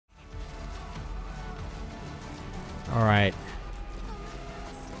Alright.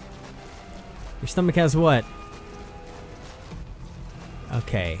 Your stomach has what?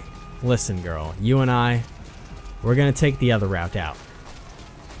 Okay. Listen, girl. You and I, we're gonna take the other route out.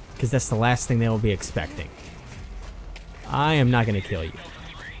 Because that's the last thing they will be expecting. I am not gonna kill you.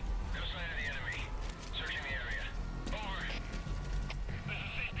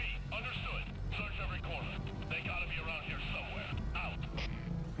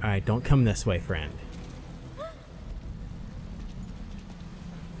 Alright, don't come this way, friend.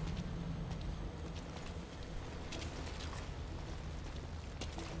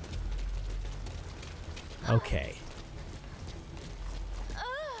 Okay.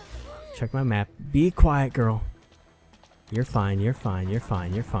 Check my map. Be quiet, girl. You're fine, you're fine, you're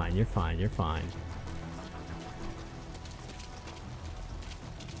fine, you're fine, you're fine, you're fine.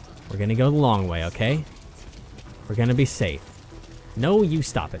 We're gonna go the long way, okay? We're gonna be safe. No, you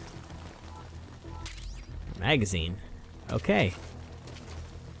stop it. Magazine. Okay.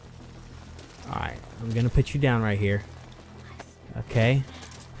 Alright, I'm gonna put you down right here. Okay.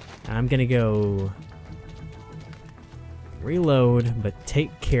 I'm gonna go reload, but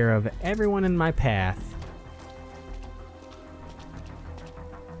take care of everyone in my path.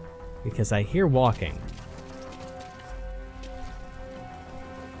 Because I hear walking.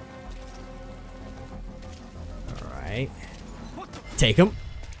 Alright. Take him.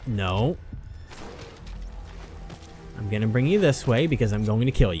 No. I'm gonna bring you this way because I'm going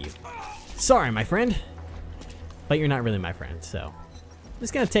to kill you. Sorry, my friend. But you're not really my friend, so I'm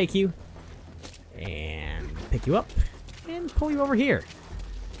just gonna take you and pick you up and pull you over here.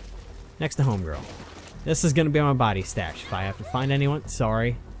 Next to homegirl. This is gonna be my body stash. If I have to find anyone,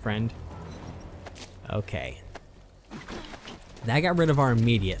 sorry, friend. Okay. That got rid of our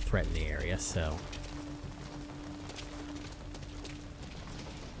immediate threat in the area, so.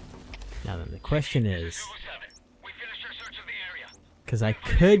 Now then, the question is, because I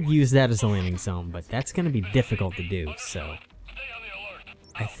could use that as a landing zone, but that's going to be difficult to do, so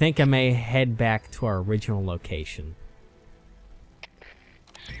I think I may head back to our original location.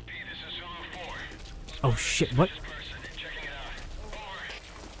 Oh shit, what?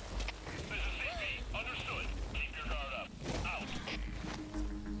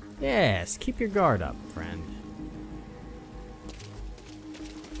 Yes, keep your guard up, friend.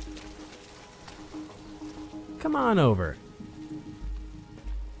 Come on over.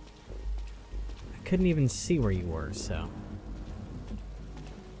 I couldn't even see where you were, so.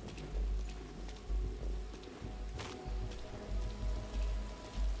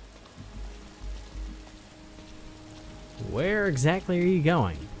 Where exactly are you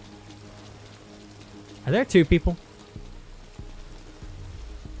going? Are there two people?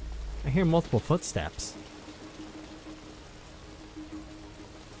 I hear multiple footsteps.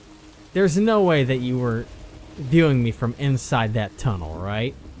 There's no way that you were viewing me from inside that tunnel,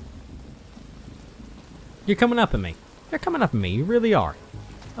 right? You're coming up at me. You're coming up at me. You really are.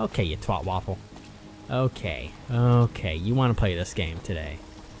 Okay, you twat waffle. Okay. Okay, you want to play this game today.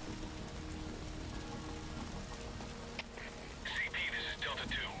 CP, this is Delta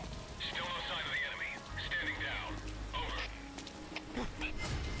 2. Still no sign of the enemy. Standing down. Over.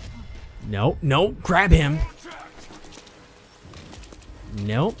 No, no, grab him.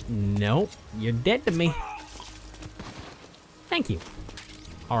 Nope, nope. You're dead to me. Thank you.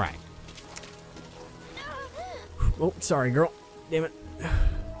 Alright. Oh, sorry, girl. Damn it.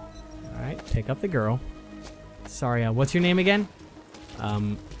 Alright, pick up the girl. Sorry, what's your name again?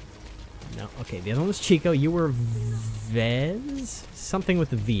 No, okay, the other one was Chico. You were Vez? Something with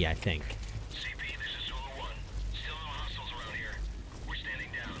the V, I think. CP, this is Zulu 1. Still no hostiles around here. We're standing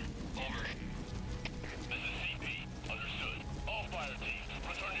down. Over. This is CP. Understood. All fire teams,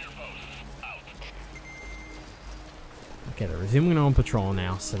 return to your posts. Out. Okay, they're resuming on patrol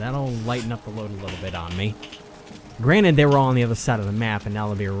now, so that'll lighten up the load a little bit on me. Granted, they were all on the other side of the map, and now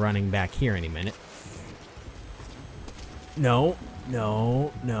they'll be running back here any minute. No,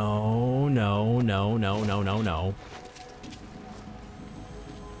 no, no, no, no, no, no, no, no.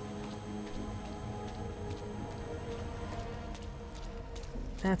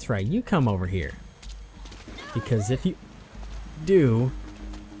 That's right, you come over here. Because if you do,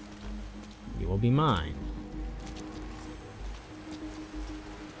 you will be mine.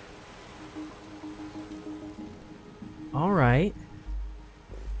 Alright.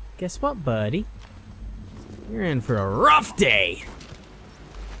 Guess what, buddy? You're in for a rough day!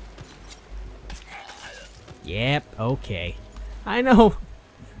 Yep, okay. I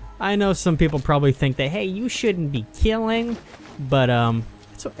know some people probably think that, hey, you shouldn't be killing, but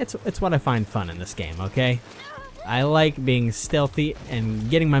it's what I find fun in this game, okay? I like being stealthy and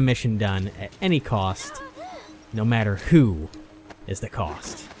getting my mission done at any cost. no matter who is the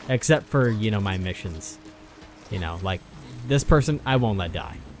cost. Except for, you know, my missions. You know, like, this person, I won't let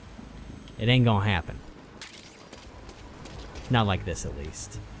die. It ain't gonna happen. Not like this, at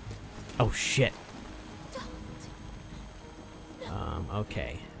least. Oh, shit.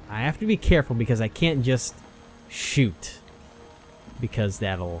 Okay. I have to be careful because I can't just shoot. Because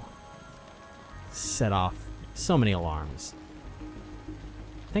that'll set off so many alarms.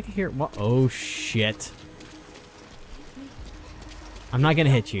 I think I hear... What? Oh, shit. I'm not gonna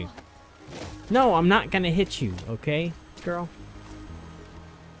hit you. No, I'm not gonna hit you, okay, girl?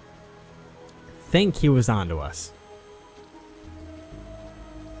 Think he was onto us.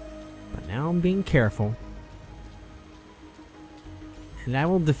 But now I'm being careful. And I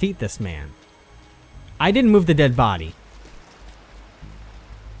will defeat this man. I didn't move the dead body.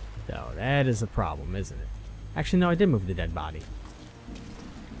 So that is a problem, isn't it? Actually, no, I did move the dead body.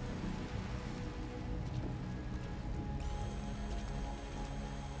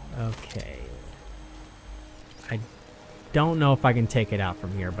 Okay. I don't know if I can take it out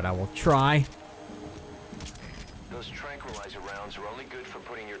from here, but I will try. Those tranquilizer rounds are only good for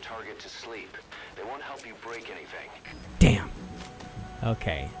putting your target to sleep. They won't help you break anything. Damn.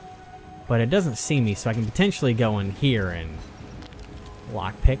 Okay. But it doesn't see me, so I can potentially go in here and...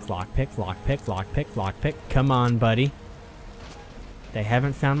 Lockpick, lockpick, lockpick, lockpick, lockpick. Come on, buddy. They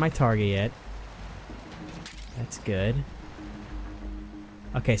haven't found my target yet. That's good.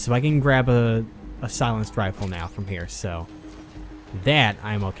 Okay, so I can grab a silenced rifle now from here, so... That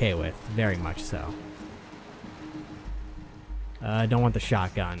I'm okay with. Very much so. I don't want the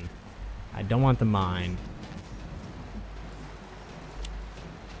shotgun. I don't want the mine.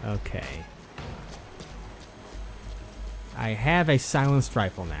 Okay. I have a silenced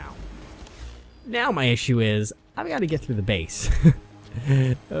rifle now. Now my issue is, I've got to get through the base.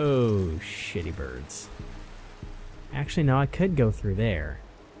 Oh, shitty birds. Actually, no, I could go through there.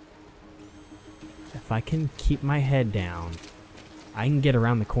 If I can keep my head down, I can get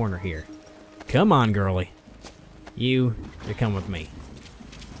around the corner here. Come on, girly. You come with me.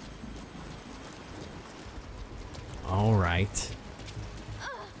 Alright.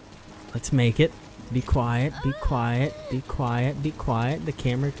 Let's make it. Be quiet, be quiet, be quiet, be quiet. The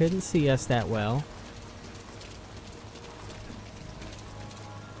camera couldn't see us that well.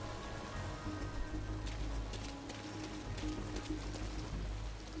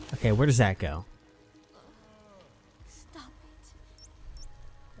 Okay, where does that go? Stop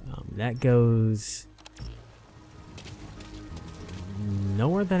it. That goes...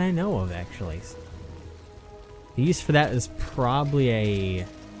 nowhere that I know of, actually. The use for that is probably a...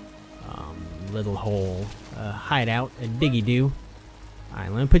 little hole, hideout, a diggy-doo.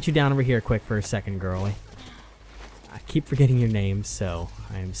 Alright, let me put you down over here quick for a second, girly. I keep forgetting your name, so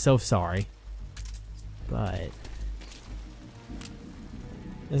I am so sorry. But...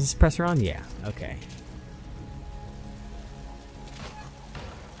 Is this suppressor on? Yeah, okay.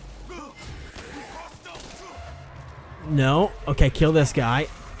 No. Okay, kill this guy.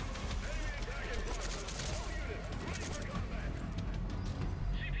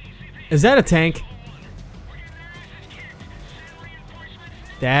 Is that a tank?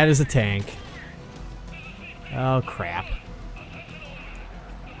 That is a tank. Oh, crap.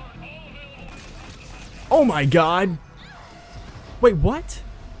 Oh my god! Wait, what?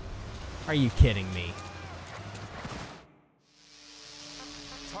 Are you kidding me?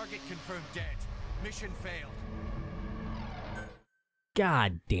 Target confirmed dead. Mission failed.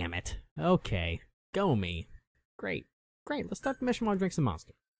 God damn it. Okay. Go me. Great. Great, let's start the mission while I drink some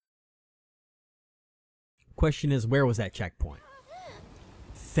Monster. Question is, where was that checkpoint?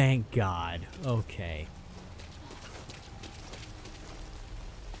 Thank God. Okay.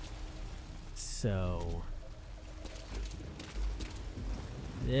 So...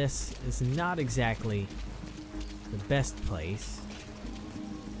 this is not exactly the best place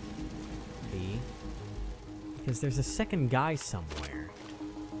to be. Because there's a second guy somewhere.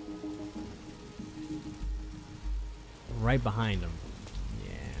 Right behind him.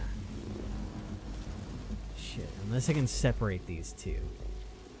 Shit, unless I can separate these two.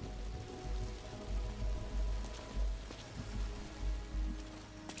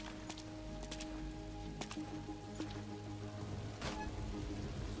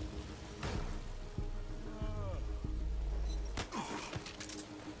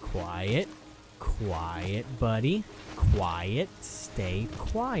 Quiet. Quiet, buddy. Quiet. Stay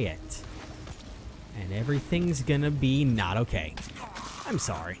quiet. And everything's gonna be not okay. I'm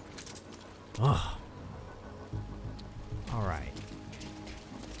sorry. Ugh. Alright.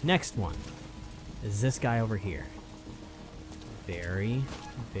 Next one is this guy over here. Very,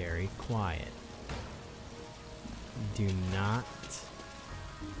 very quiet. do not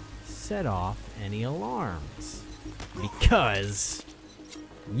set off any alarms, because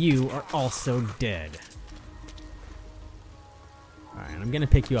you are also dead. Alright, I'm gonna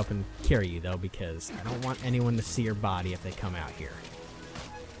pick you up and carry you though, because I don't want anyone to see your body if they come out here.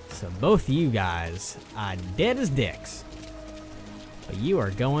 So both of you guys are dead as dicks. But you are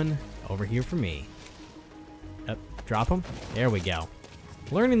going over here for me. Up, drop them. There we go.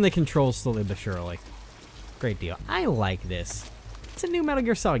 Learning the controls slowly but surely. Great deal. I like this. It's a new Metal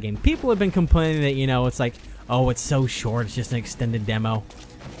Gear Solid game. People have been complaining that, you know, it's like, oh, it's so short, it's just an extended demo.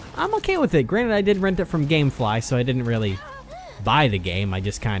 I'm okay with it. Granted, I did rent it from GameFly, so I didn't really buy the game. I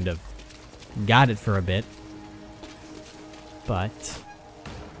just kind of got it for a bit. But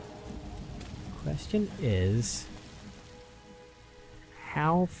question is,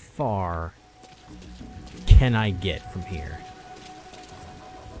 how far can I get from here?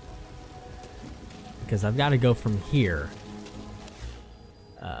 Because I've got to go from here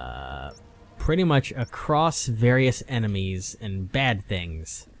pretty much across various enemies and bad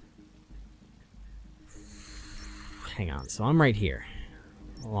things. Hang on, so I'm right here,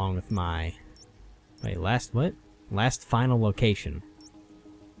 along with my last final location.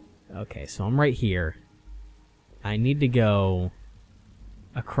 Okay, so I'm right here. I need to go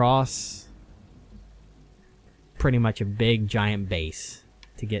across pretty much a big giant base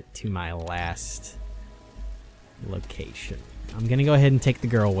to get to my last location. I'm gonna go ahead and take the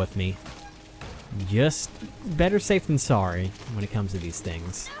girl with me. Just better safe than sorry when it comes to these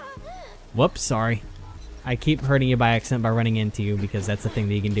things. Whoops, sorry. I keep hurting you by accident by running into you, because that's the thing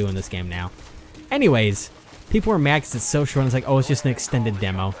that you can do in this game now. Anyways, people are mad because it's so short and it's like, oh, it's just an extended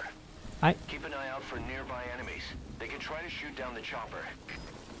demo. Keep an eye out for nearby enemies. They can try to shoot down the chopper.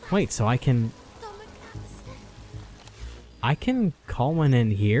 Wait, so I can call one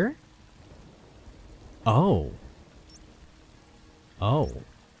in here? Oh. Oh.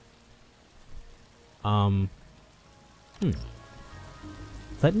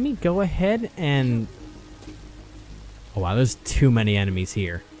 Let me go ahead and... Oh wow, there's too many enemies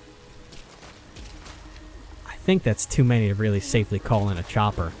here. I think that's too many to really safely call in a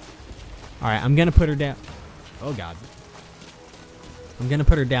chopper. Alright, I'm gonna put her down. Oh god. I'm gonna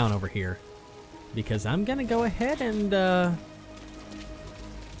put her down over here, because I'm gonna go ahead and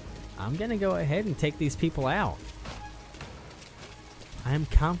take these people out. I am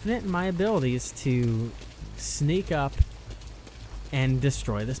confident in my abilities to sneak up and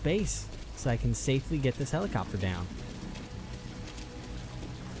destroy this base, so I can safely get this helicopter down.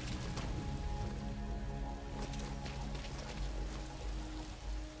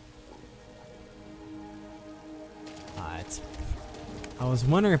 I was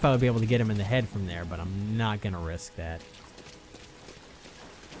wondering if I would be able to get him in the head from there, but I'm not gonna risk that.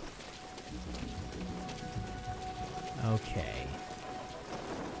 Okay.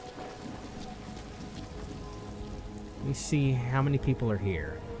 Let me see how many people are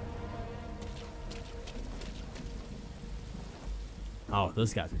here. Oh,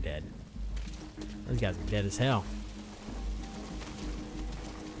 those guys are dead. Those guys are dead as hell.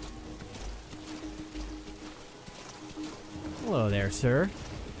 Hello there, sir.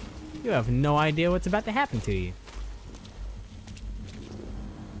 You have no idea what's about to happen to you.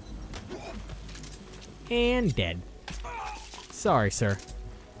 And dead. Sorry, sir.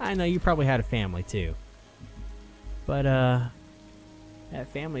 I know you probably had a family, too. But, that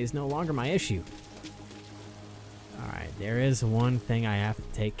family is no longer my issue. Alright, there is one thing I have to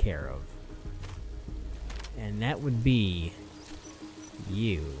take care of. And that would be...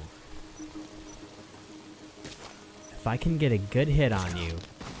 you. If I can get a good hit on you...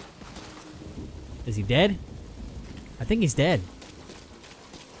 Is he dead? I think he's dead.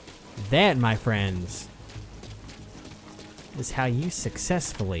 That, my friends, is how you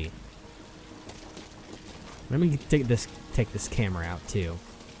successfully... Let me take this camera out, too.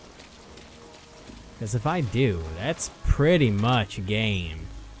 Because if I do, that's pretty much game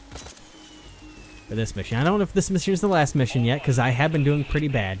for this mission. I don't know if this mission is the last mission yet, because I have been doing pretty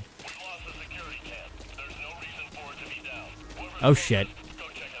bad. Oh shit.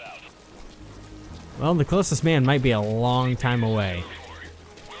 Well, the closest man might be a long time away.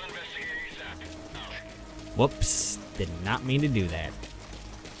 Whoops. Did not mean to do that.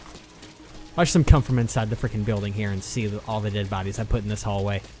 Watch them come from inside the freaking building here and see all the dead bodies I put in this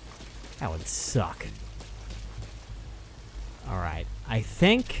hallway. That would suck. Alright. I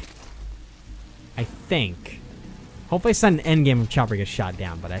think... Hopefully it's not an endgame if Chopper gets shot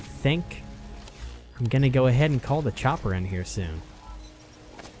down, but I think... I'm gonna go ahead and call the chopper in here soon.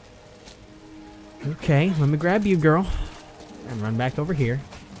 Okay, let me grab you, girl, and run back over here.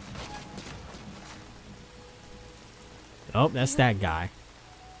 Oh, that's that guy.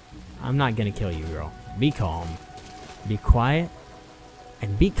 I'm not gonna kill you, girl. Be calm. Be quiet.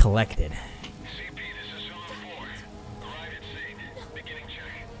 And be collected. CP, this is Zone 4. Arrived at scene. Beginning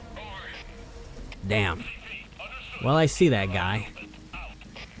check. Over. Damn. Well, I see that guy.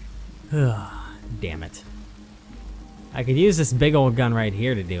 Damn it. I could use this big old gun right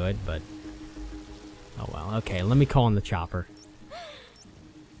here to do it, but... Oh well, okay, let me call in the chopper.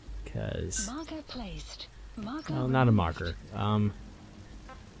 Because... Marker placed. Marker. Oh, not a marker.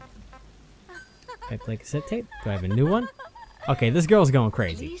 Pick like cassette tape. Do I have a new one? Okay, this girl's going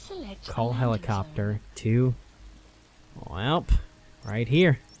crazy. Please select Call landing helicopter to... Well, right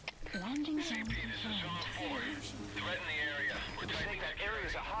here. zone. Landing zone confirmed. Threaten the area. We're taking that area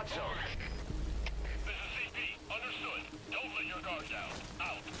as a hot zone. This is CP. Understood. Don't let your guard down.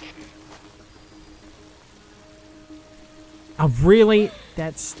 Out. Oh, really?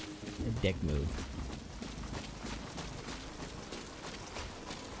 That's a dick move.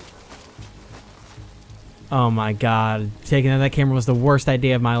 Oh my god. Taking out that camera was the worst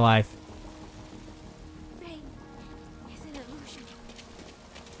idea of my life. Rain is an illusion.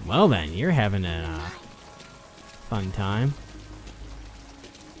 Well then, you're having a fun time.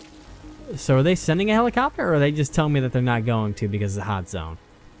 So are they sending a helicopter, or are they just telling me that they're not going to because it's a hot zone?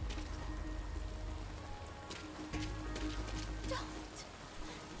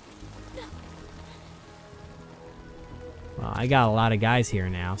 Well, I got a lot of guys here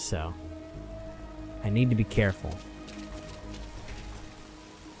now, so I need to be careful.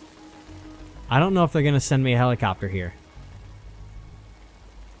 I don't know if they're going to send me a helicopter here.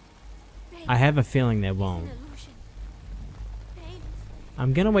 I have a feeling they won't.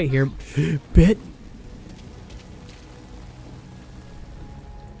 I'm going to wait here. Bit.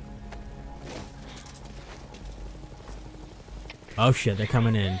 Oh shit, they're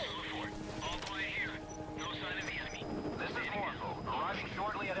coming in. All quiet here. No sign of the enemy. This is Marshall. Arriving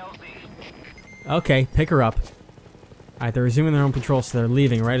shortly at LZ. Okay, pick her up. Alright, they're resuming their own patrol, so they're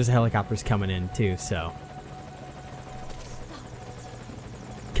leaving right as the helicopter's coming in, too, so.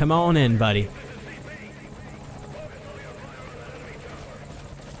 Come on in, buddy.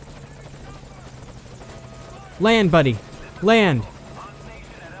 Land, buddy. Land. On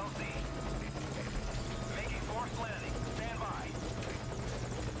station at LZ. Making forced landing. Stand by.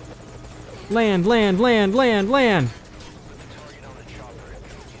 Land, land, land, land, land. Target on the chopper.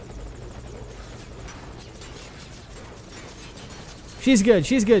 She's good,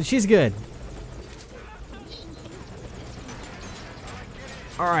 she's good, she's good.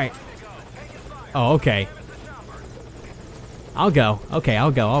 Alright. Oh, okay. I'll go. Okay, I'll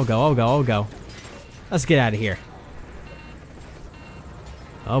go. Let's get out of here.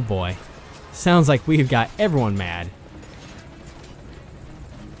 Oh boy. Sounds like we've got everyone mad.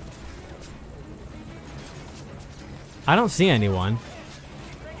 I don't see anyone.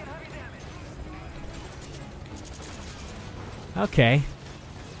 Okay.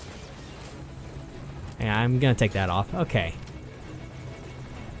 Yeah, I'm gonna take that off. Okay.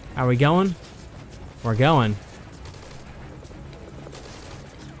 Are we going? We're going.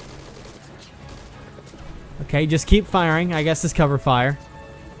 Okay, just keep firing. I guess it's cover fire.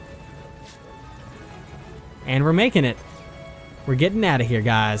 And we're making it. We're getting out of here,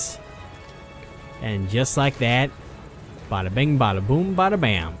 guys. And just like that, bada bing, bada boom, bada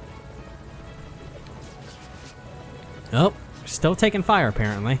bam. Oh, still taking fire,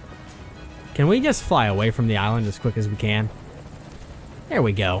 apparently. Can we just fly away from the island as quick as we can? There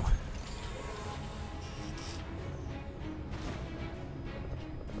we go.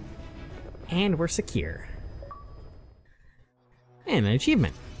 And we're secure. And an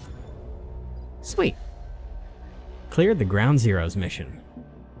achievement. Sweet. Cleared the Ground Zeroes mission.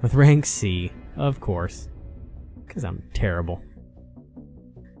 With rank C, of course. Because I'm terrible.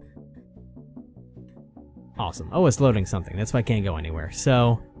 Awesome. Oh, it's loading something. That's why I can't go anywhere.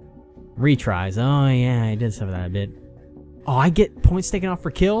 So, retries. Oh, yeah, I did some of that a bit. Oh, I get points taken off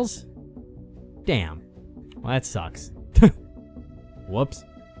for kills? Damn. Well, that sucks. Whoops.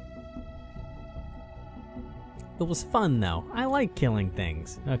 It was fun, though. I like killing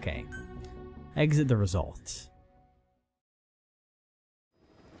things. Okay. Exit the results.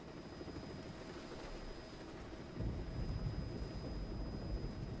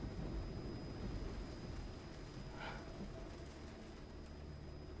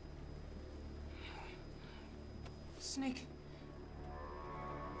 Snake.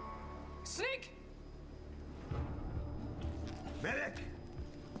 Snake! Medic!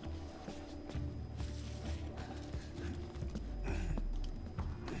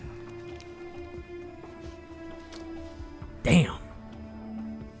 Damn.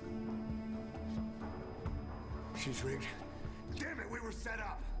 She's rigged. Damn it, we were set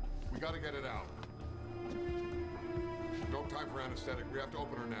up. We gotta get it out. No time for anesthetic. We have to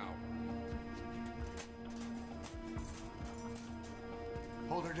open her now.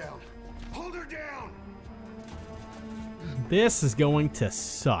 Hold her down. Hold her down! This is going to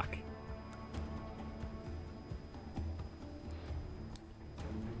suck.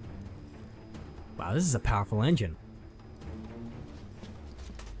 Wow, this is a powerful engine.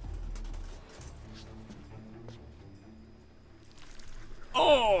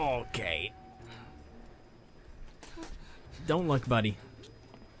 Okay. Don't look, buddy.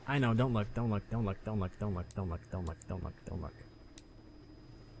 I know, don't look, don't look, don't look, don't look, don't look, don't look, don't look, don't look, don't look.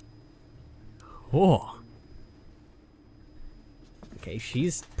 Oh. Okay,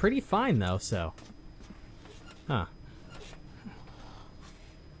 she's pretty fine though, so. Huh.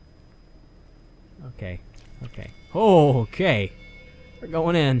 Okay. Okay. Oh, okay. We're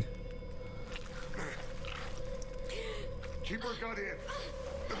going in. Keep her gut in.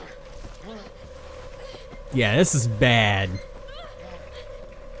 Yeah, this is bad.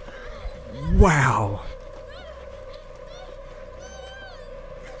 Wow.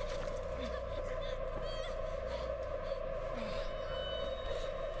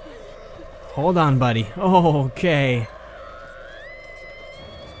 Hold on, buddy. Oh, okay.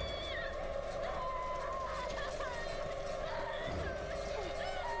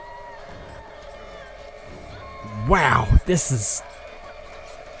 Wow, this is...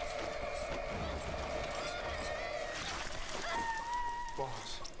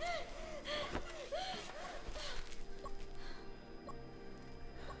 Boss.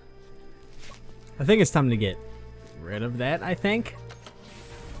 I think it's time to get rid of that, I think.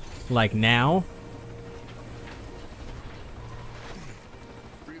 Like now.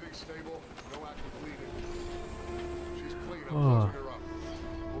 Breathing stable. No active bleeding. She's clean. I'm Oh. closing her up.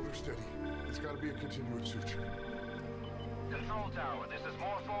 Hold her steady. It's gotta be a continuous suture. Control tower, this is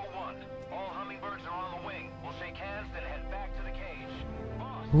Morpho 1. All hummingbirds are on the wing. We'll shake hands, then head back to the cage.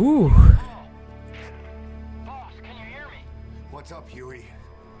 Boss! Ooh. Call. Boss, can you hear me? What's up, Huey?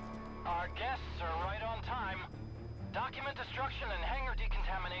 Our guests are right on time. Document destruction and hangar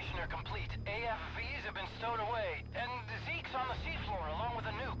decontamination are complete. AFVs have been stowed away. And Zeke's on the seafloor along with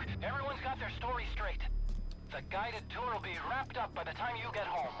a nuke. Everyone's got their story straight. The guided tour will be wrapped up by the time you get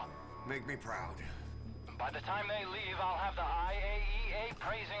home. Make me proud. By the time they leave, I'll have the IAEA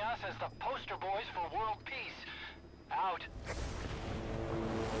praising us as the poster boys for world peace. Out.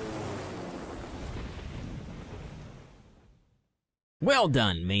 Well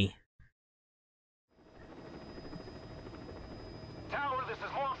done, me. Tower, this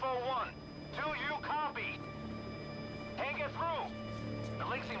is Morpho 1. Do you copy? Can't get through. The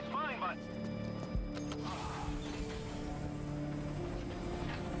link seems fine, but...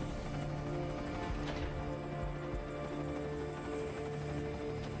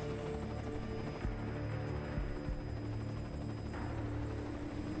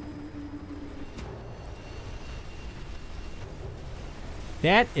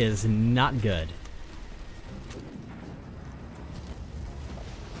 That is not good.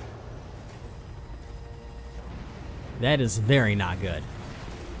 That is very not good.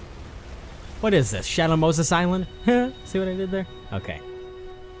 What is this? Shadow Moses Island? See what I did there? Okay.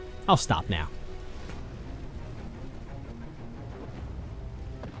 I'll stop now.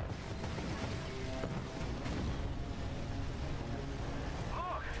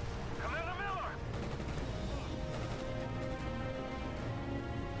 Look! Commander Miller!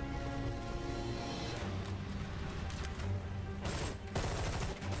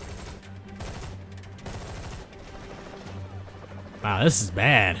 Wow, this is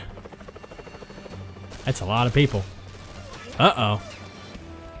bad. That's a lot of people. Uh-oh.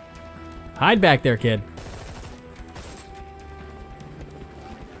 Hide back there, kid.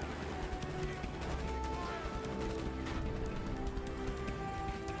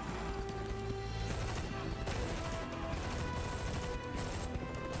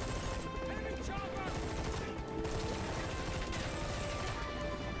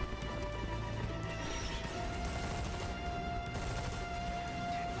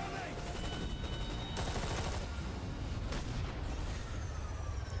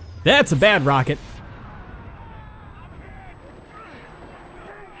 That's a bad rocket.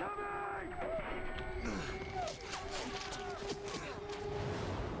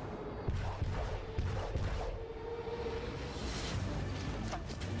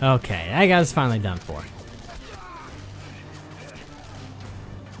 Okay, that guy's finally done for.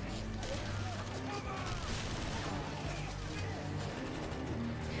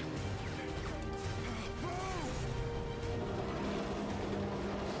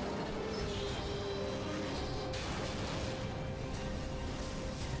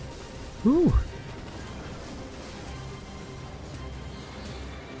 Whew.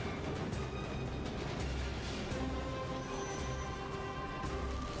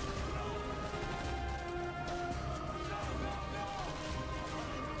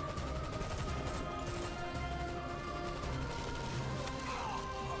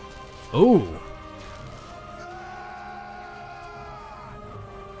 Ooh.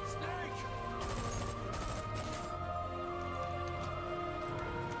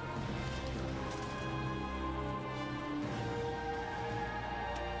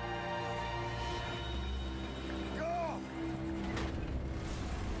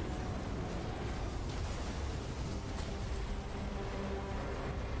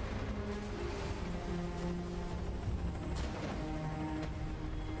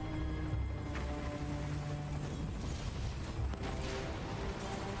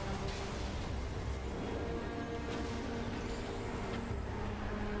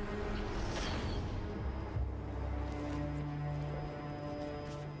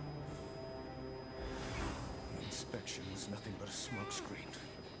 Inspection was nothing but a smoke screen.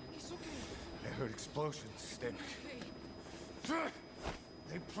 I heard explosions, then...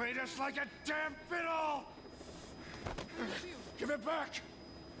 They played us like a damn fiddle! Give it back!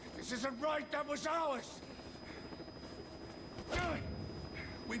 This isn't right, that was ours!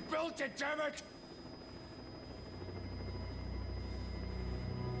 We built it, damn it!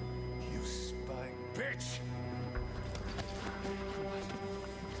 You spying bitch!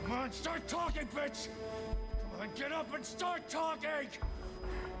 Come on, start talking, bitch! Come on, get up and start talking!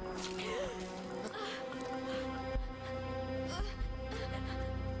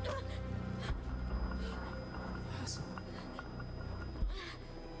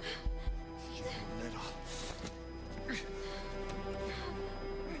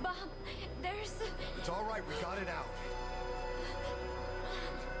 Bob, there's... It's all right, we got it out.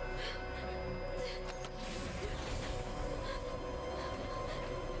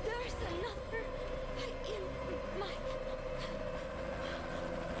 There's another in my...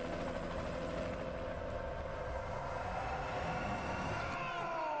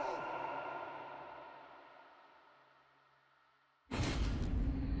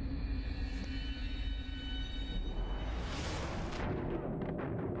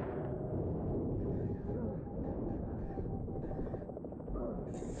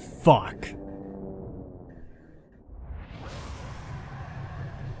 Fuck.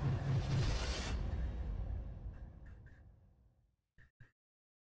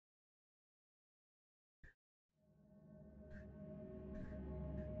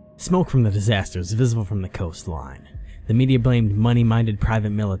 Smoke from the disaster was visible from the coastline. The media blamed money-minded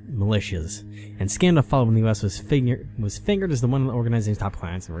private militias, and scandal followed when the U.S. was fingered as the one of the organization's top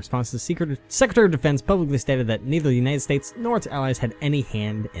clients. In response, the Secretary of Defense publicly stated that neither the United States nor its allies had any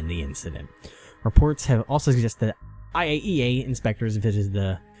hand in the incident. Reports have also suggested that IAEA inspectors visited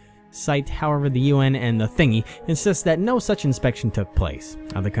the site. However, the UN and the Thingy insist that no such inspection took place.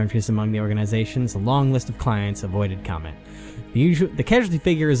 Other countries among the organization's long list of clients avoided comment. The casualty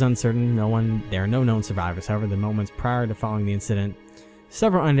figure is uncertain. There are no known survivors. However, the moments prior to following the incident,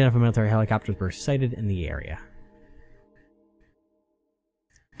 several unidentified military helicopters were sighted in the area.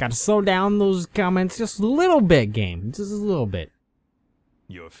 Gotta slow down those comments just a little bit, game. Just a little bit.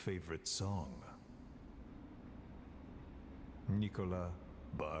 Your favorite song? Nicola,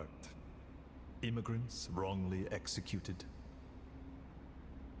 Bart. Immigrants wrongly executed.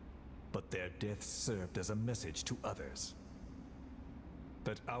 But their deaths served as a message to others.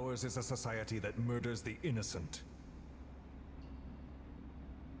 That ours is a society that murders the innocent.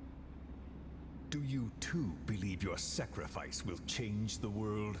 Do you too believe your sacrifice will change the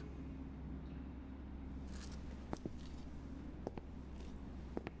world?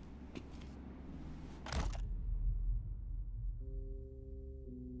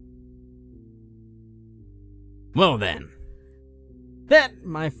 Well then, that,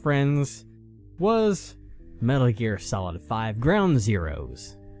 my friends, was Metal Gear Solid 5 Ground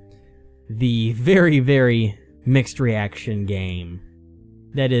Zeroes. The very, very mixed reaction game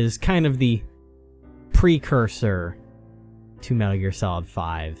that is kind of the precursor to Metal Gear Solid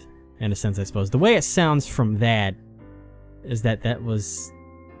 5, in a sense, I suppose. The way it sounds from that is that that was...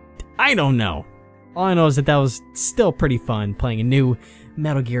 I don't know. All I know is that that was still pretty fun, playing a new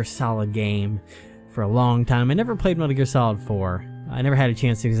Metal Gear Solid game for a long time. I never played Metal Gear Solid 4. I never had a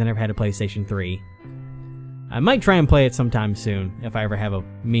chance to because I never had a PlayStation 3. I might try and play it sometime soon, if I ever have a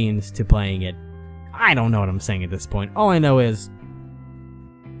means to playing it. I don't know what I'm saying at this point. All I know is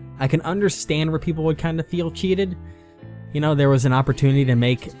I can understand where people would kind of feel cheated. You know, there was an opportunity to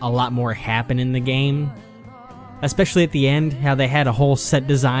make a lot more happen in the game. Especially at the end, how they had a whole set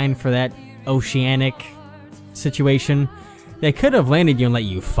design for that oceanic situation. They could have landed you and let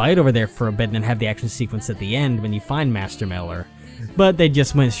you fight over there for a bit and then have the action sequence at the end when you find Master Miller. But they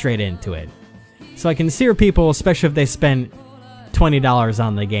just went straight into it. So I can see where people, especially if they spent $20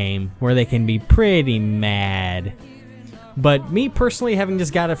 on the game, where they can be pretty mad. But me personally, having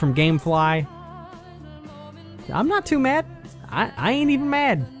just got it from GameFly, I'm not too mad. I ain't even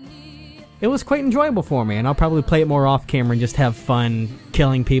mad. It was quite enjoyable for me, and I'll probably play it more off camera and just have fun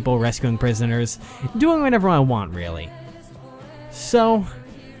killing people, rescuing prisoners, doing whatever I want, really. So,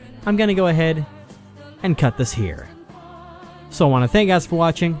 I'm gonna go ahead and cut this here. So I want to thank you guys for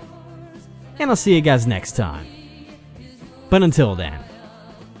watching, and I'll see you guys next time. But until then,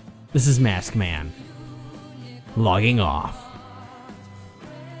 this is Mask Man, logging off.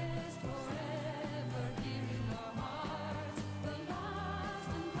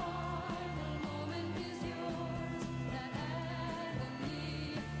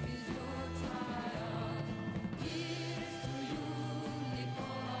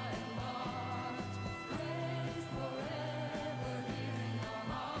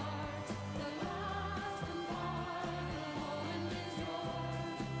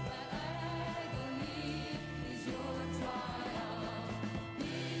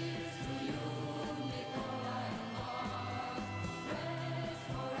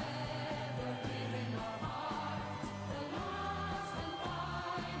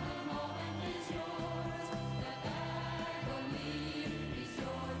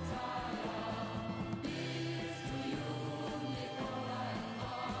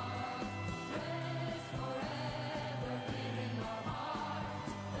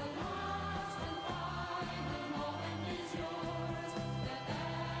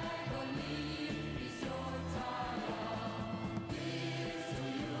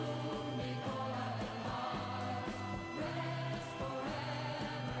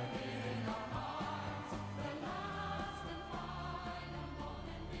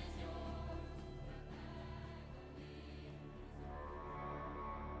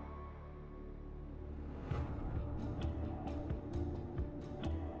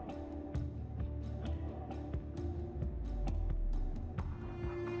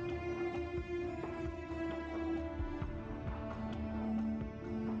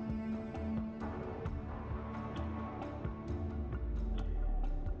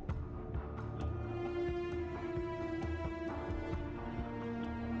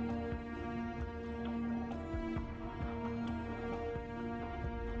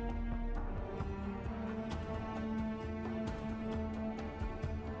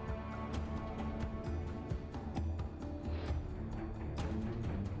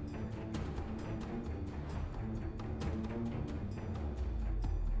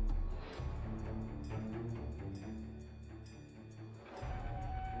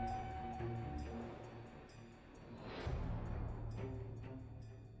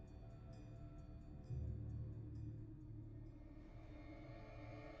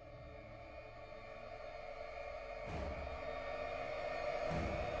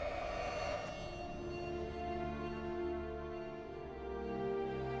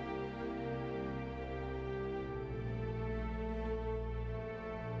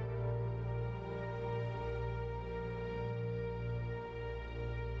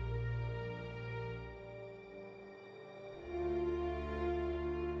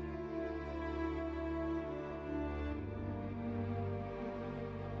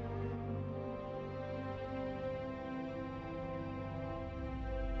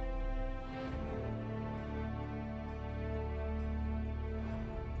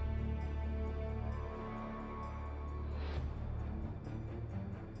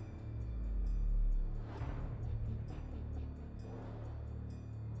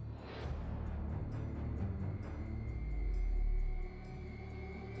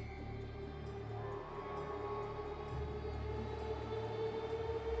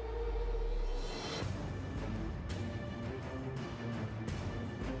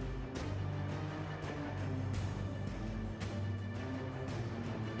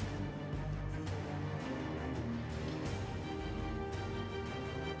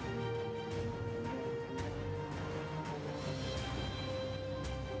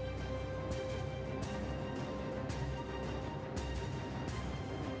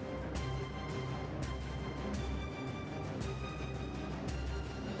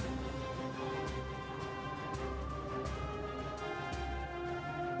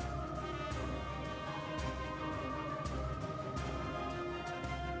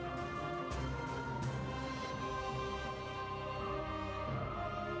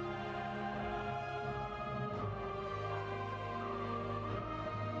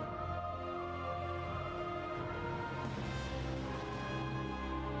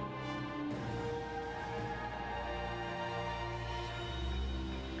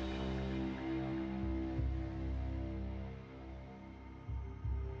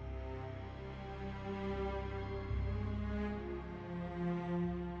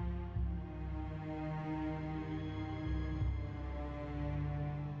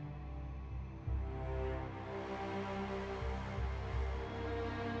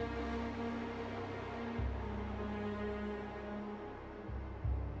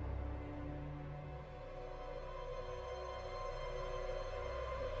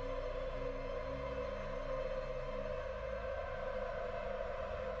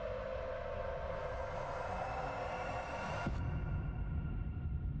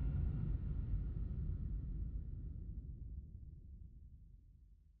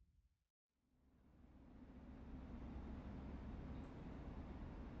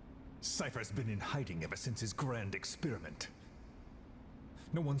 Cypher's been in hiding ever since his grand experiment.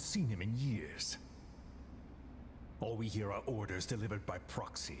 No one's seen him in years. All we hear are orders delivered by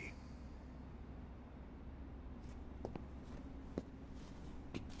proxy.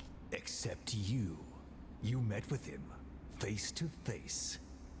 Except you. You met with him, face to face,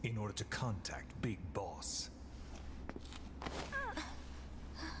 in order to contact Big Boss.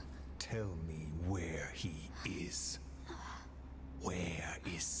 Tell me where he is. Where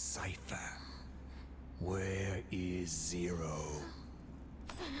is Cypher? Where is Zero?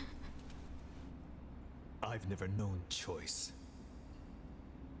 I've never known choice.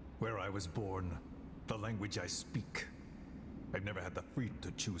 Where I was born, the language I speak, I've never had the freedom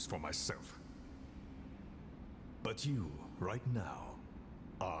to choose for myself. But you, right now,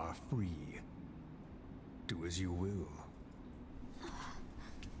 are free. Do as you will.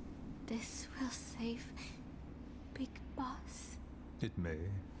 This will save Big Boss. It may.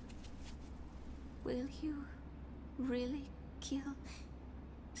 Will you really kill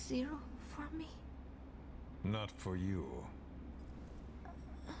Zero for me? Not for you.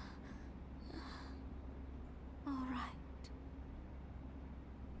 All right.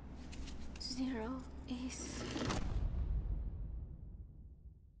 Zero is